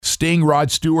Sting, Rod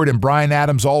Stewart, and Bryan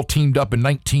Adams all teamed up in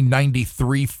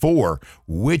 1993 for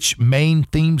which main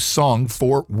theme song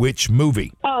for which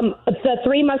movie? The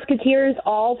Three Musketeers,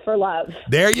 All for Love.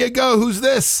 There you go. Who's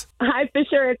this? Hi,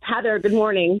 Fisher. It's Heather. Good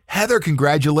morning. Heather,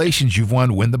 congratulations. You've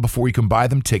won Win Them Before You Can Buy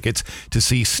Them tickets to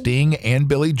see Sting and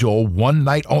Billy Joel one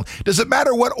night only. Does it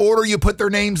matter what order you put their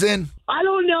names in? I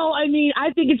don't know. I mean,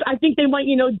 I think they might,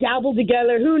 dabble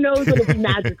together. Who knows? It'll be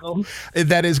magical.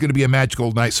 That is going to be a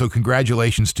magical night, so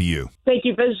congratulations to you. Thank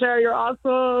you, Fisher. You're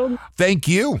awesome. Thank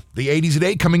you. The 80s at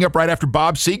 8 coming up right after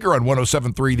Bob Seger on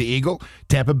 107.3 The Eagle,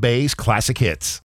 Tampa Bay's Classic Hits.